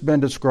has just been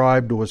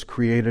described was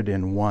created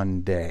in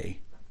one day.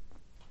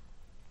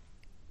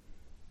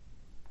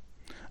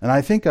 And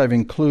I think I've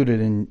included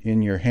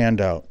in your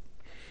handout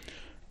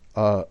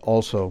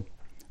also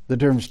the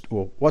difference.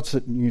 Well,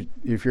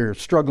 if you're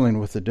struggling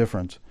with the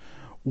difference?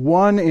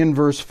 One in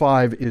verse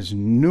 5 is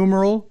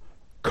numeral,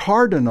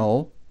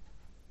 cardinal,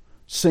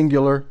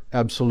 singular,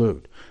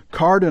 absolute.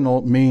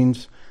 Cardinal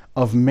means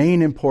of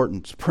main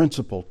importance,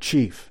 principal,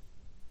 chief.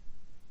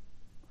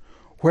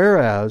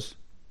 Whereas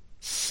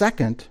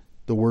second,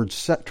 the word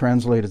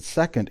translated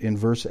second in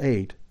verse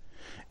 8,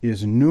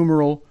 is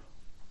numeral,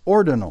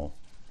 ordinal,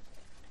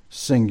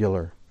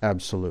 singular,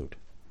 absolute.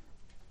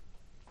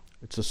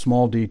 It's a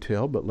small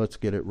detail, but let's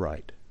get it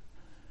right.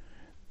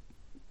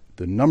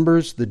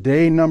 The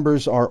day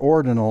numbers are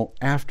ordinal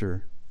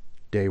after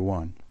day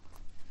 1.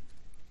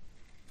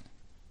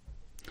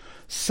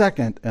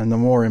 Second, and the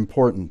more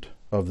important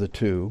of the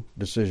two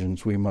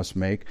decisions we must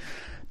make,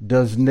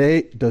 does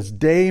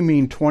day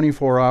mean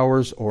 24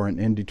 hours or an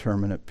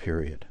indeterminate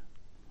period?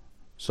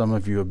 Some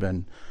of you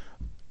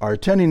are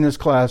attending this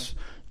class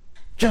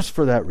just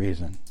for that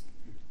reason.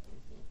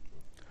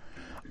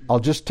 I'll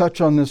just touch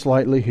on this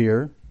lightly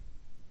here,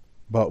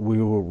 but we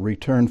will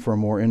return for a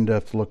more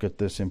in-depth look at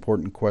this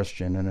important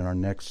question in our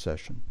next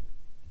session.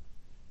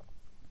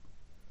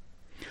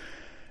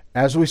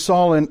 As we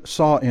saw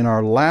in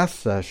our last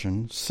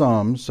session,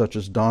 some, such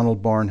as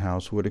Donald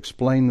Barnhouse, would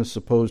explain the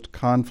supposed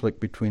conflict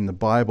between the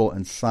Bible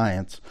and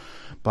science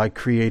by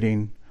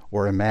creating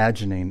or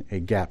imagining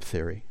a gap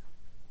theory.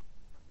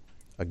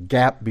 A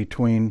gap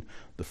between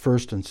the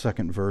first and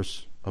second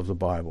verse of the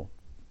Bible,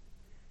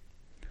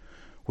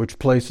 which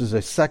places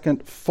a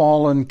second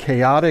fallen,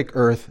 chaotic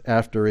earth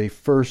after a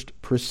first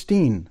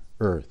pristine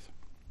earth.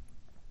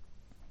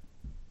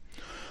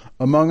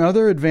 Among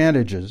other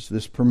advantages,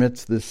 this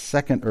permits this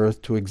second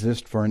earth to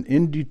exist for an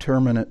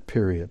indeterminate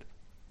period,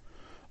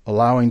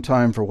 allowing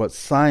time for what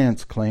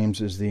science claims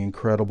is the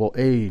incredible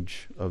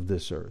age of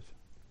this earth.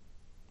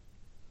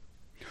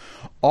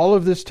 All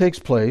of this takes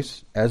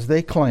place, as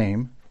they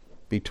claim,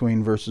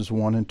 between verses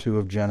 1 and 2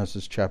 of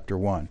Genesis chapter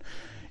 1.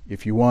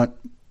 If you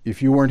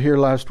weren't here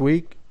last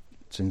week,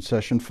 it's in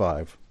session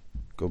 5.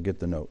 Go get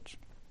the notes.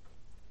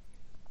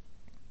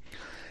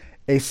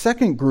 A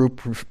second group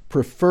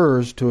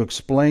prefers to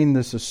explain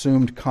this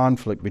assumed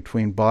conflict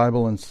between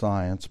Bible and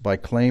science by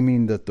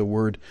claiming that the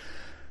word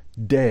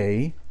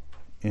day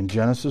in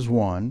Genesis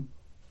 1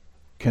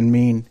 can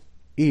mean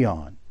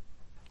eon,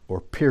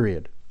 or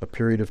period, a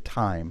period of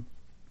time,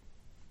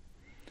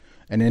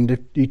 an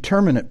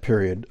indeterminate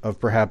period of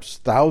perhaps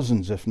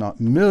thousands, if not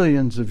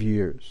millions of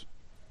years.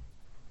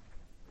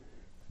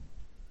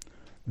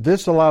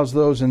 This allows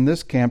those in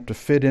this camp to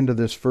fit into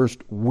this first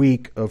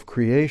week of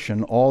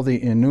creation all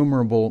the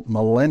innumerable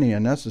millennia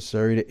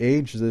necessary to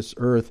age this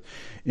earth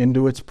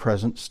into its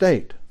present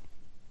state.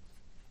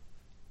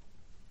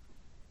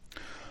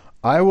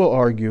 I will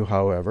argue,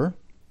 however,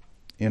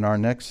 in our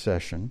next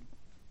session,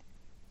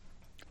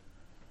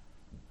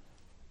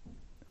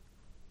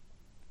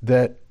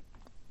 that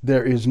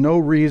there is no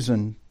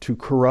reason to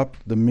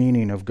corrupt the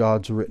meaning of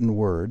God's written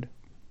word.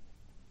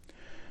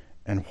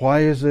 And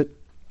why is it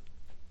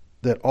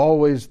that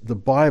always the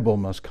Bible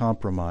must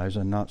compromise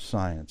and not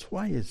science?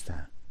 Why is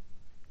that?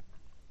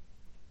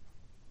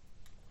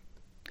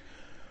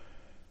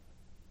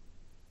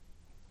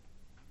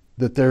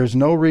 That there is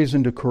no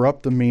reason to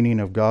corrupt the meaning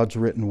of God's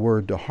written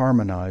word to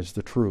harmonize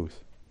the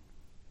truth.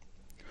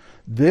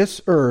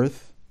 This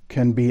earth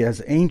can be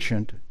as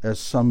ancient as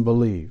some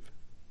believe.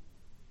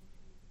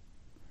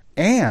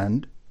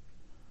 And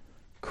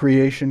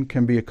creation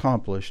can be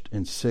accomplished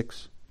in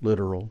 6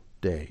 literal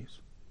days.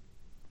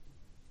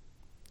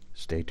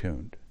 Stay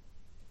tuned.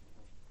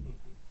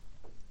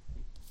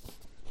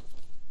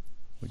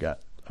 We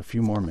got a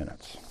few more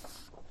minutes.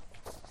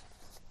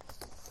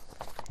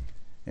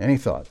 Any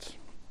thoughts?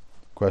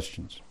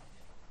 Questions?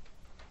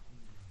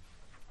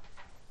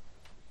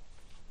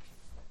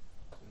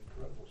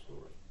 Incredible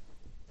story.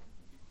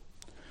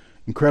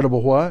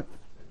 Incredible what?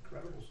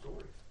 Incredible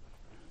story.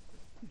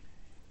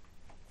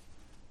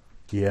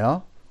 Yeah?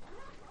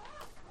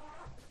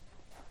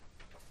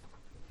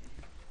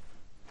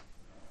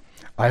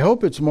 I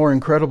hope it's more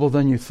incredible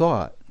than you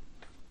thought.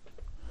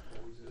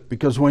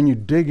 Because when you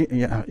dig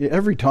in,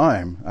 every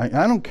time, I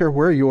don't care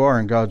where you are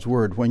in God's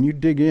Word, when you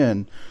dig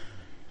in,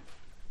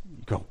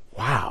 you go,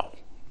 wow.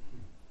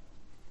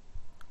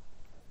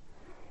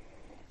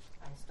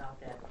 I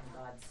stopped at when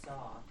God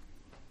saw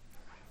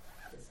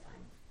this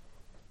time.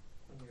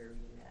 When you were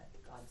reading that,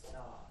 God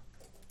saw.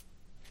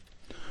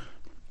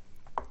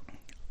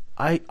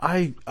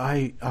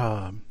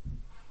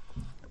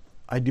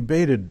 I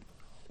debated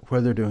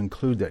whether to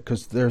include that,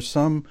 because there are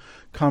some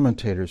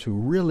commentators who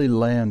really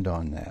land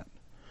on that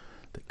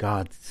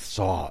God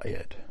saw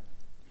it.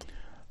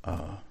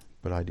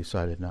 But I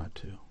decided not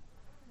to.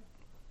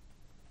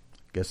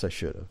 Guess I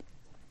should have.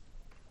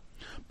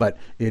 But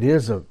it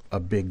is a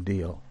big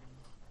deal.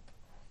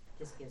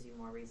 This gives you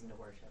more reason to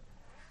worship.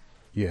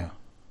 Yeah.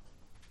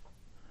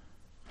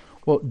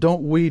 Well,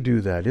 don't we do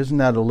that? Isn't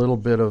that a little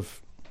bit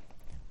of...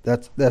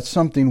 That's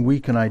something we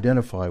can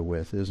identify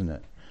with, isn't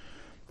it?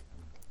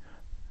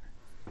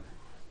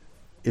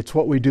 It's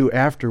what we do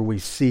after we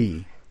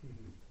see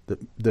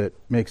that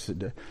makes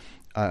it...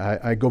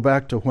 I go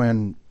back to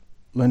when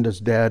Linda's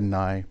dad and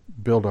I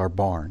built our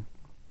barn.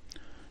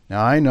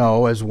 Now, I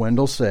know, as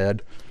Wendell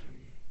said,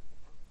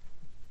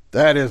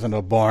 that isn't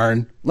a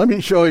barn. Let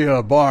me show you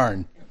a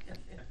barn.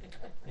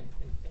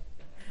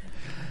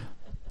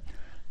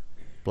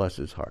 Bless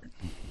his heart.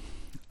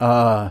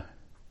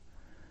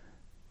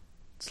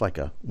 It's like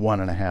a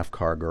 1.5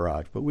 car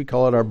garage, but we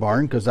call it our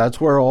barn because that's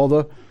where all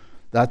the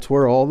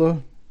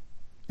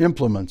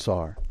implements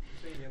are. You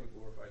say you have a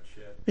glorified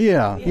shed.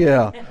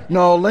 Yeah.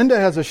 No, Linda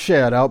has a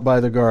shed out by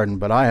the garden,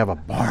 but I have a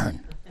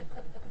barn.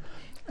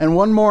 And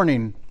one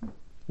morning,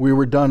 we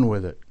were done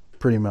with it,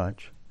 pretty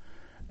much.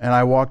 And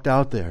I walked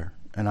out there,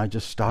 and I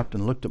just stopped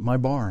and looked at my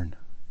barn.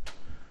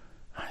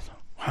 I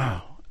thought,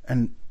 wow.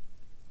 And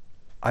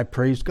I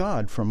praised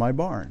God for my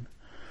barn.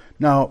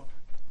 Now,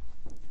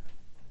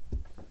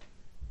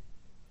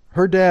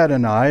 her dad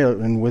and I,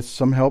 and with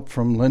some help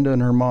from Linda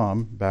and her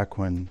mom, back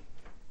when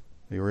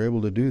they were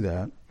able to do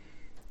that,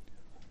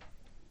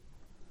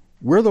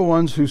 we're the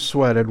ones who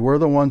sweated. We're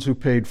the ones who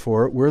paid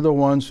for it. We're the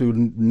ones who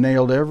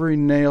nailed every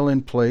nail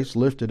in place,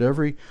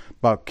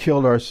 about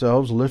killed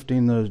ourselves,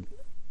 lifting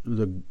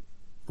the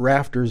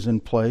rafters in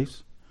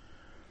place.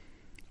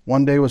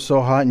 One day was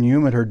so hot and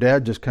humid, her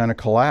dad just kind of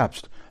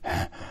collapsed.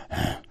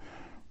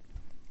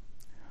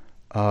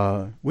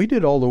 We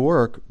did all the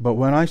work, but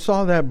when I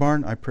saw that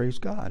barn, I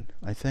praised God.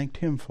 I thanked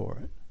Him for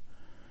it.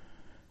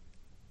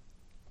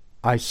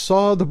 I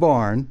saw the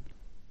barn,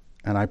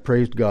 and I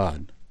praised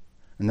God.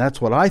 And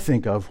that's what I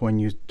think of when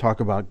you talk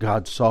about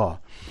God saw.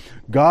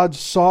 God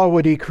saw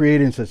what He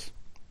created and says,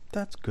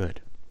 that's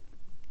good.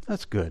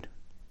 That's good.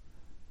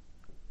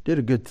 Did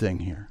a good thing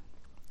here.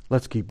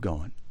 Let's keep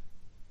going.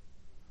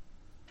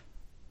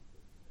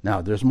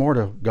 Now, there's more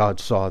to God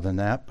saw than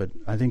that, but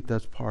I think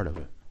that's part of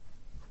it.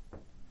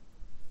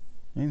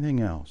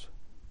 Anything else?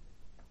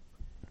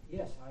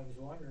 Yes, I was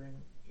wondering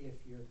if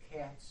your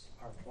cats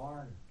are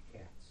barn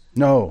cats.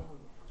 No.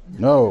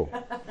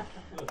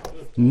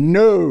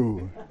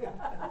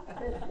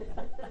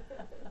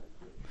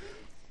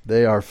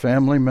 They are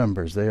family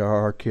members. They are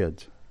our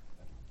kids.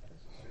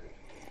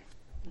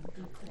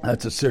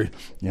 That's a serious...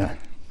 Yeah.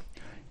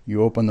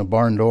 You open the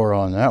barn door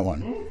on that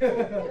one.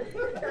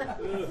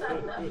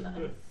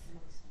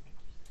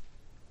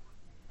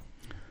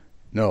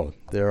 No,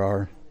 they're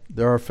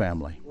our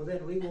family. Well,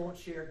 then we won't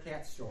share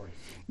cat stories.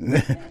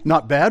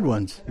 Not bad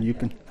ones. You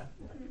can...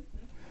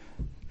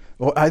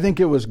 Well, I think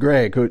it was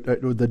Greg who,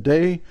 the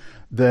day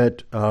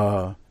that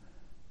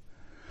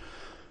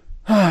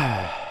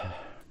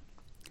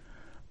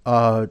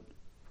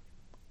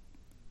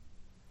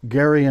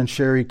Gary and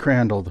Sherry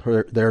Crandall,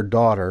 their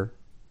daughter,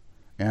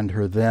 and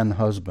her then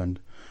husband,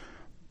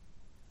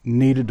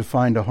 needed to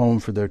find a home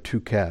for their two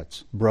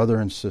cats, brother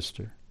and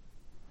sister.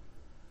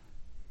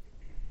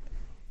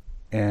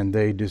 And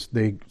they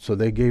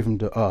gave them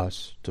to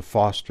us to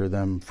foster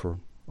them for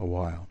a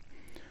while.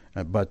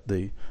 But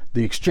the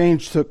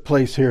exchange took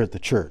place here at the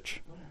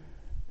church.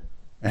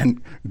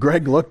 And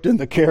Greg looked in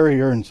the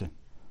carrier and said,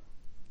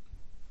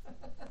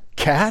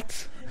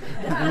 cats?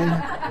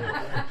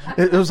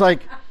 It was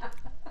like,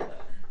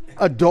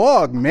 a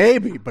dog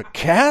maybe, but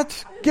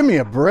cats? Give me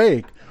a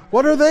break.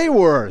 What are they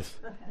worth?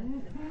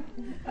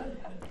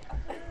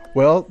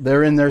 Well,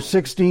 they're in their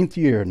 16th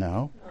year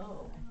now.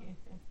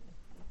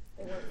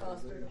 They were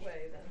fostered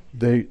away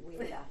then.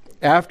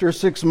 After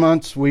 6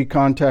 months, we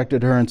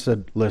contacted her and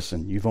said,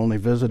 listen, you've only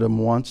visited them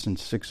once in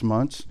 6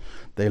 months.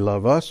 They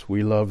love us.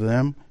 We love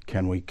them.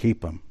 Can we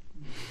keep them?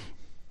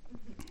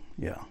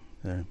 Yeah.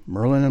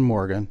 Merlin and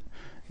Morgan.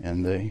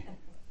 And they're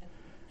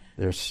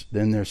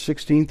in their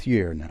 16th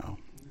year now.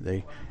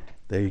 They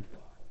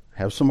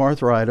have some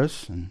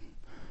arthritis. And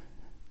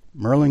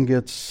Merlin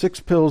gets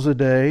 6 pills a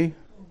day.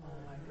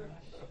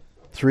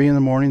 3 in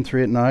the morning,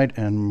 3 at night.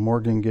 And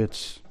Morgan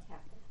gets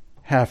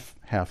half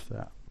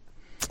that.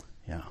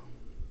 Yeah.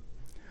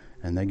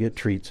 And they get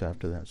treats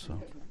after that.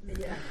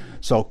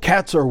 So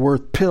cats are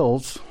worth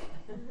pills.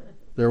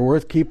 They're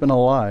worth keeping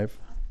alive.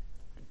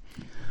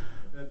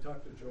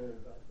 Talk to Joel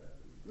about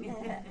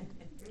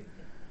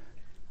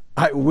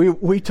that.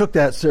 We took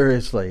that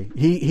seriously.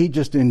 He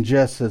just in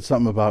jest said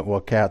something about, well,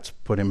 cats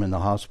put him in the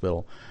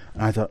hospital.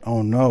 And I thought,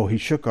 oh no, he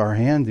shook our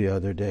hand the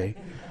other day.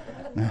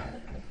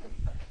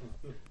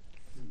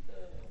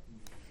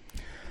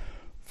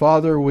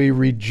 Father, we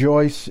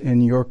rejoice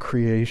in your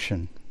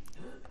creation.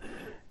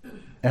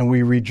 And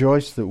we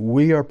rejoice that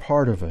we are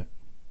part of it.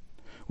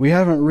 We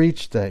haven't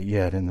reached that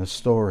yet in the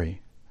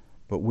story,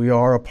 but we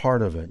are a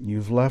part of it.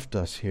 You've left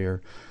us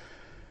here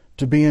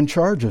to be in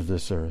charge of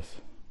this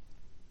earth.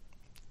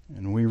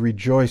 And we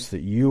rejoice that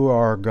you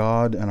are our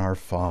God and our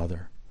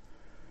Father.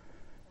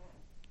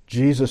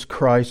 Jesus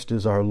Christ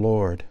is our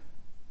Lord.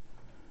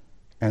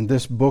 And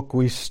this book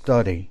we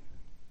study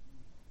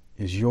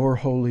is your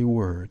holy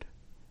word.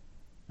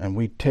 And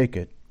we take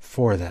it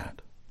for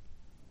that.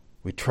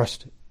 We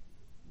trust it.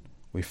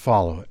 We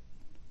follow it.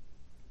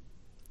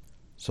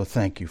 So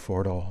thank you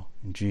for it all.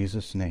 In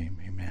Jesus' name,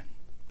 amen.